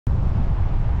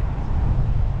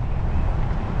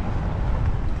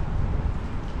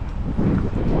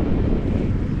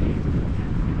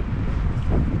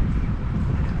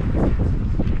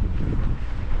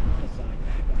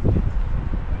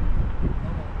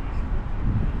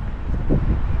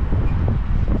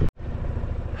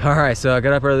All right, so I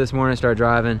got up early this morning, started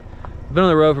driving. Been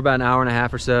on the road for about an hour and a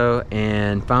half or so,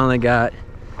 and finally got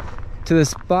to the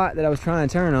spot that I was trying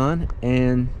to turn on,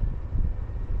 and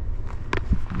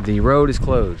the road is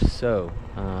closed. So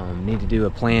need to do a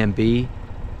plan B.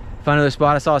 Find another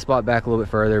spot. I saw a spot back a little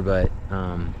bit further, but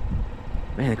man,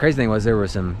 the crazy thing was there were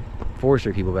some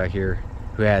forestry people back here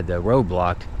who had the road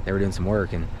blocked. They were doing some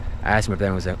work, and I asked them if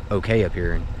that was okay up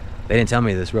here, and they didn't tell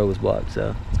me this road was blocked.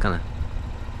 So it's kind of,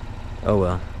 oh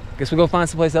well. Guess we'll go find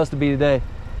someplace else to be today.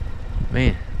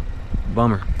 Man,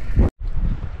 bummer.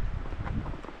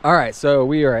 All right, so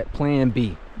we are at plan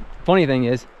B. Funny thing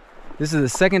is, this is the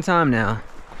second time now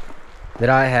that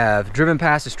I have driven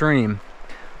past a stream,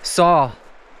 saw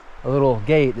a little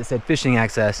gate that said fishing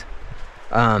access,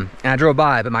 and I drove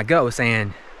by, but my gut was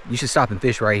saying, you should stop and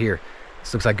fish right here.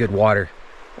 This looks like good water.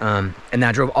 And then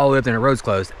I drove all the way up there and the road's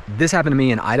closed. This happened to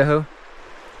me in Idaho,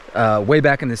 way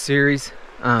back in the series.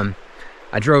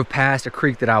 I drove past a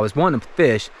creek that I was wanting to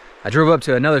fish. I drove up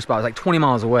to another spot, it was like 20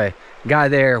 miles away. Guy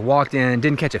there, walked in,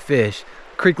 didn't catch a fish.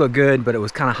 Creek looked good, but it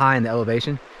was kind of high in the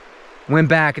elevation. Went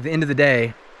back at the end of the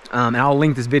day, and I'll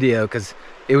link this video because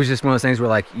it was just one of those things where,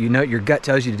 like, you know, your gut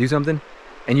tells you to do something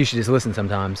and you should just listen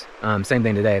sometimes. Same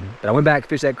thing today. But I went back,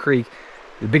 fished that creek.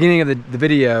 The beginning of the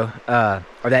video,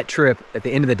 or that trip, at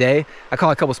the end of the day, I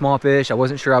caught a couple small fish. I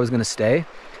wasn't sure I was gonna stay.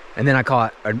 And then I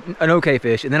caught an okay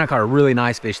fish, and then I caught a really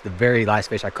nice fish, the very last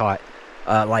fish I caught,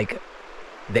 almost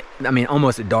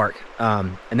at dark.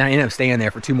 And then I ended up staying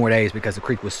there for 2 more days because the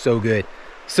creek was so good.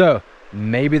 So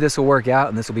maybe this will work out,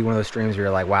 and this will be one of those streams where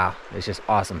you're like, wow, it's just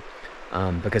awesome.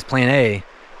 Because plan A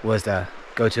was to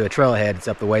go to a trailhead, it's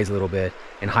up the ways a little bit,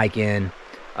 and hike in,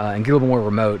 and get a little more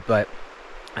remote. But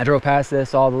I drove past this,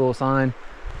 saw the little sign,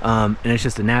 and it's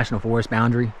just a national forest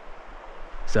boundary.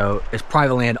 So it's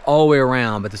private land all the way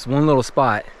around, but this one little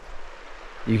spot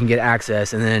you can get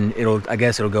access, and then I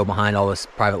guess it'll go behind all this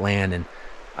private land, and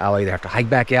I'll either have to hike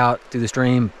back out through the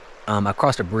stream. I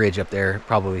crossed a bridge up there,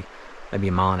 probably maybe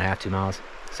a mile and a half, 2 miles.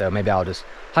 So maybe I'll just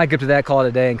hike up to that, call it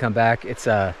a day, and come back. It's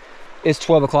 12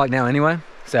 o'clock now anyway.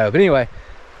 So, but anyway,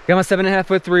 got my 7.5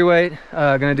 foot 3-weight.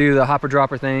 Gonna do the hopper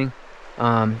dropper thing.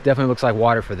 Definitely looks like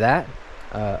water for that.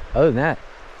 Other than that,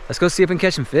 let's go see if we can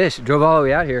catch some fish. Drove all the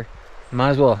way out here.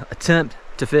 Might as well attempt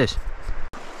to fish.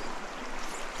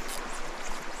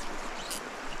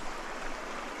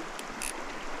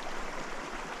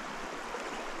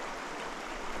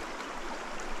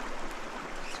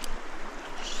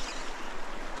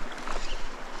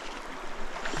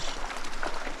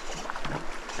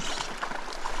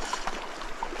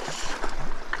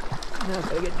 Now I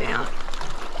gotta get down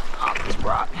off this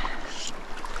rock.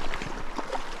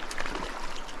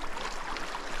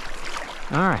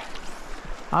 All right.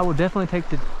 I will definitely take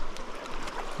the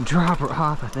dropper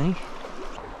off, I think.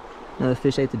 Another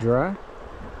fish ate the dry.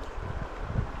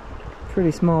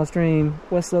 Pretty small stream,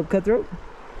 west slope cutthroat.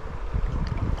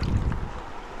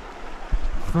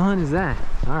 Fun is that?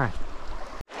 All right.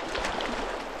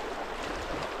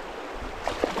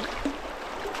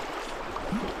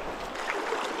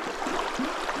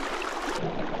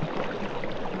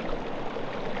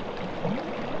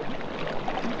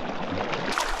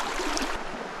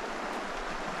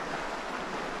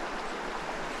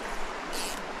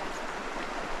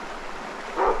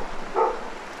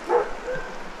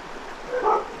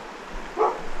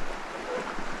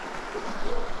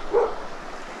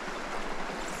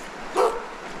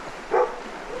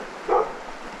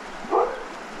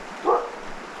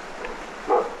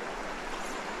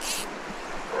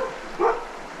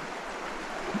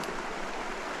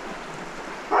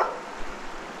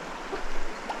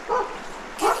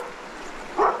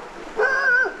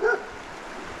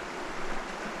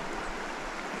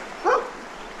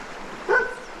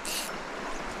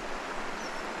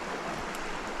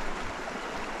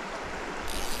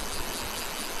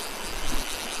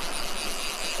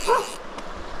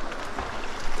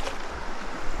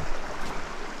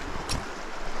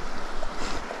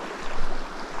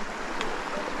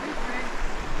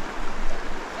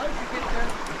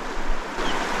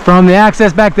 From the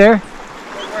access back there.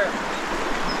 Where?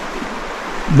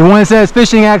 The one that says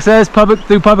fishing access, public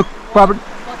property.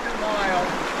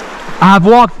 I've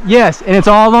walked, yes, and it's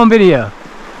all on video. You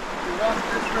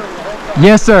walked this through the whole time?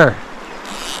 Yes, sir.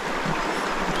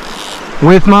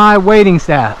 With my waiting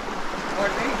staff.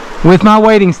 Pardon me? With my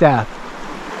waiting staff.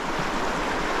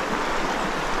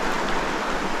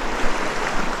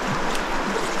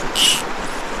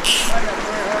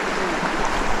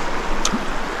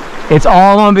 It's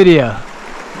all on video.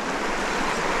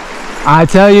 I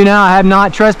tell you now, I have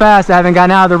not trespassed. I haven't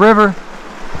gotten out of the river.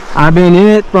 I've been in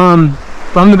it from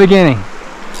the beginning.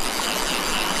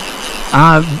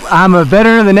 I'm a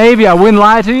veteran of the Navy. I wouldn't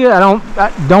lie to you. I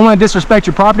don't want to disrespect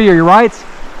your property or your rights.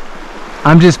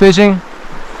 I'm just fishing.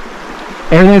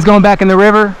 Everything's going back in the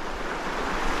river.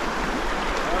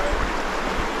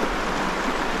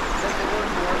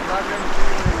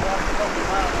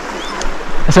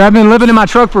 So I've been living in my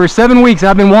truck for 7 weeks.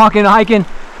 I've been walking and hiking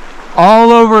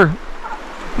all over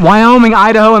Wyoming,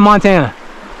 Idaho, and Montana.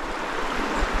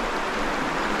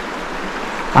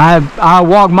 I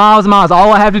walk miles and miles.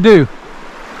 All I have to do.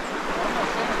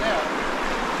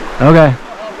 Okay.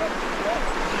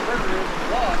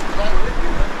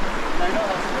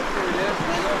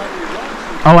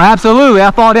 Oh, absolutely.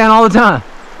 I fall down all the time.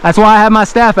 That's why I have my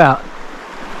staff out.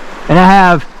 And I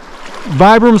have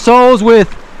Vibram soles with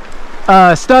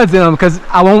studs in them because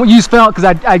I won't use felt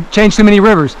because I changed too many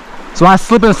rivers. So I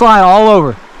slip and slide all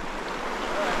over.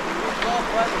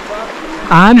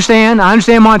 I understand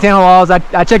Montana laws. I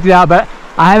checked it out, but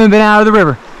I haven't been out of the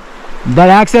river. That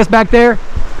access back there,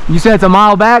 you said it's a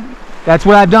mile back. That's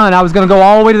what I've done. I was going to go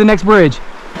all the way to the next bridge. All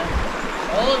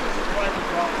of this is private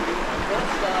property on both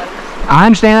sides. I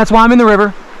understand. That's why I'm in the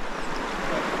river.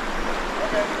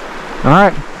 Okay. All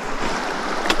right.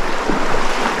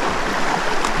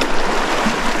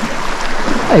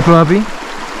 Hey, puppy.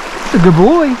 You're a good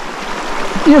boy.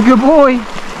 You're a good boy.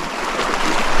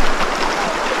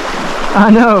 I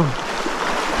know.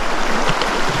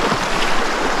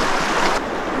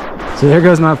 So there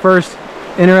goes my first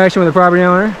interaction with the property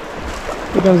owner.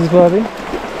 Here comes his puppy.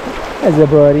 That's it,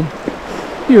 buddy.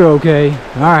 You're okay.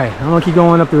 All right, I'm gonna keep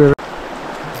going up the river.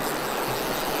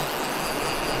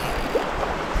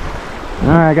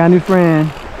 All right, got a new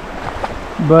friend.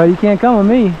 But you can't come with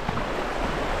me.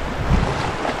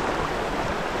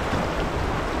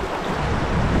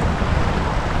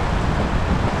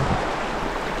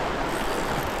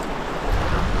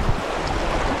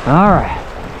 All right.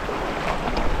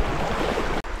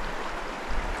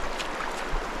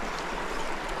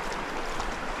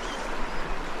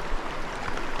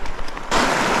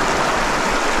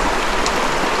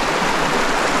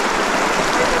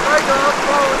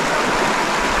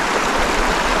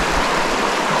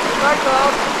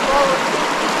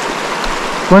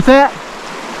 What's that?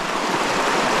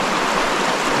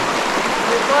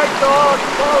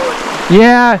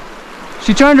 Yeah,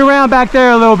 she turned around back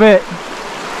there a little bit.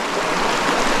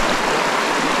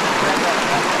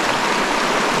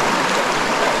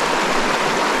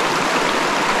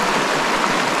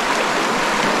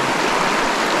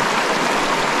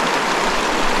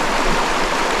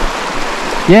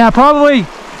 Yeah, probably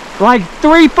like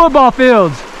 3 football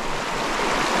fields.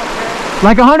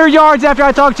 Like 100 yards after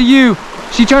I talked to you,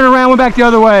 she turned around, went back the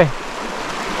other way.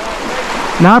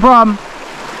 Not a problem.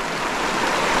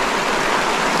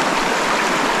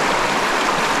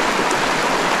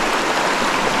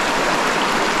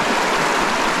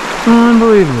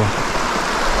 Unbelievable.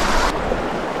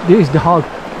 Dude's dog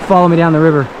followed me down the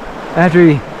river after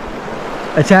he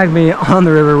attacked me on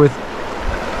the river with,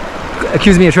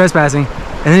 accused me of trespassing.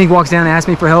 And then he walks down and asks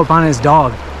me for help finding his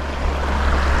dog.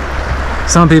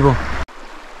 Some people.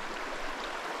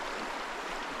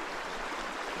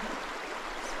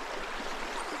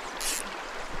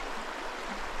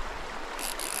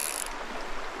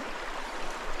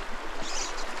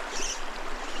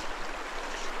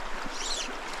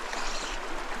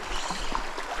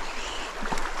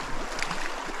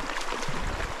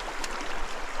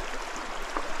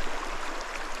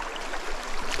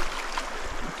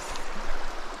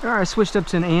 Alright, I switched up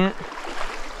to an ant,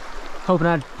 hoping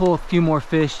I'd pull a few more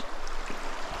fish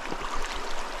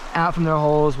out from their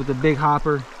holes with a big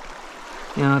hopper.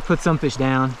 You know, I put some fish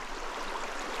down,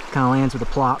 kind of lands with a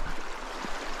plop.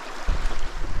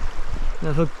 And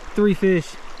I've hooked 3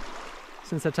 fish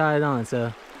since I tied it on,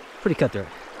 so pretty cutthroat.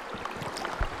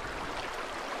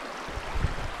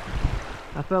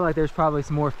 I felt like there's probably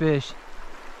some more fish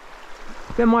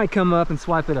that might come up and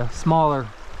swipe at a smaller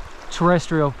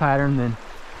terrestrial pattern than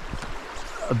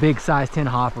a big size 10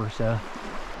 hopper, so.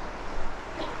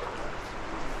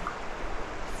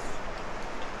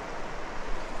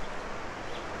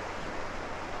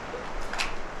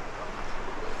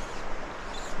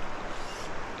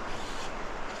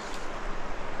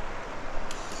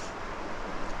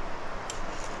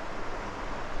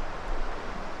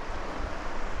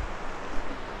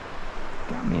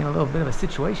 Got me in a little bit of a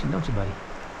situation, don't you, buddy?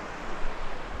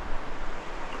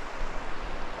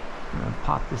 I'm gonna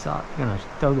pop this up, I'm gonna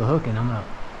throw the hook and I'm gonna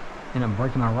end up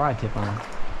breaking my rod tip on it.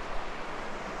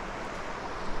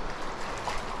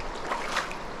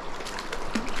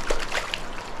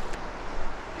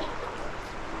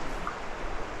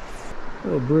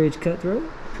 Little bridge cutthroat,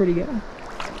 pretty guy.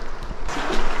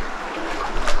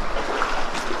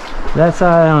 That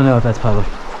side, I don't know if that's public.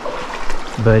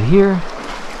 But here,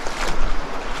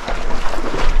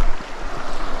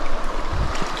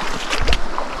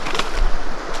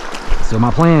 so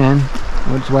my plan,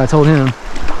 which is what I told him,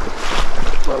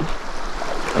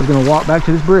 I was gonna walk back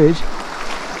to this bridge.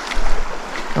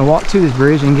 I walk to this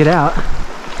bridge and get out,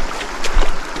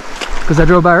 because I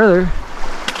drove by earlier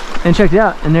and checked it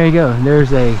out, and there you go.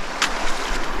 There's a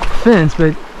fence,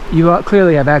 but you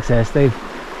clearly have access. They've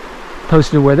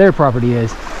posted where their property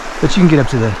is, but you can get up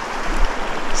to the,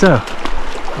 so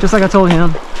just like I told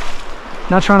him,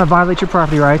 not trying to violate your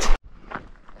property rights.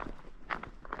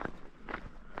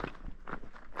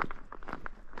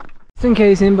 Just in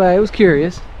case anybody was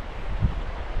curious,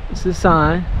 this is a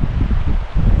sign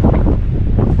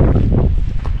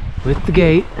with the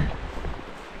gate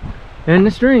and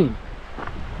the stream.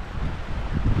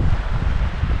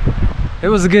 It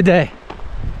was a good day.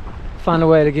 Find a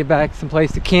way to get back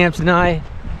someplace to camp tonight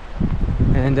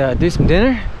and do some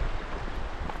dinner,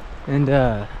 and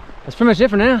that's pretty much it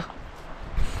for now.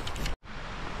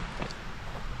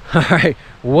 All right,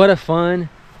 what a fun,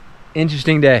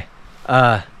 interesting day.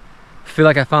 Feel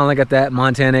like I finally got that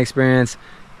Montana experience.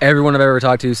 Everyone I've ever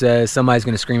talked to says somebody's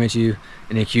gonna scream at you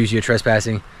and accuse you of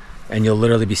trespassing, and you'll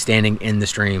literally be standing in the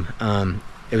stream.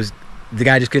 It was, the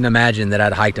guy just couldn't imagine that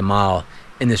I'd hiked a mile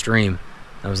in the stream.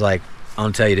 I was like, I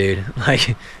don't tell you, dude, like,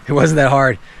 it wasn't that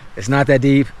hard. It's not that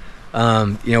deep.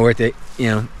 You know, we're at the, you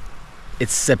know,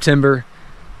 it's September.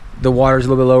 The water's a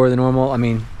little bit lower than normal. I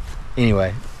mean,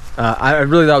 anyway, I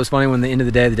really thought it was funny when, at the end of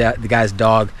the day, the guy's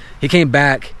dog, he came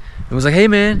back and was like, hey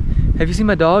man, have you seen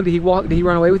my dog? Did he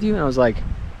run away with you? And I was like,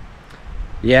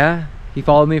 yeah, he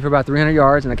followed me for about 300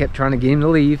 yards and I kept trying to get him to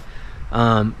leave.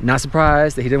 Not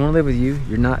surprised that he didn't want to live with you.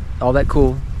 You're not all that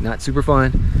cool, not super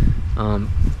fun.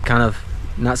 Kind of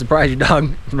not surprised your dog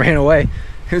ran away.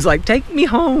 He was like, take me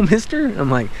home, mister.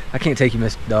 I'm like, I can't take you,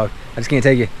 Mr. Dog. I just can't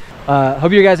take you.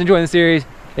 Hope you guys enjoying the series.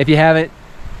 If you haven't,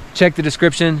 check the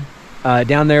description.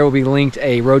 Down there will be linked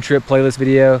a road trip playlist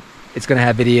video. It's gonna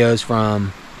have videos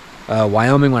from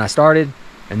Wyoming when I started,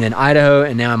 and then Idaho,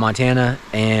 and now in Montana,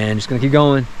 and just gonna keep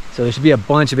going. So there should be a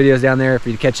bunch of videos down there for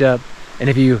you to catch up. And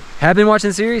if you have been watching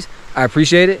the series, I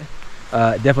appreciate it.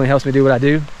 It definitely helps me do what I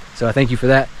do. So I thank you for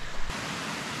that.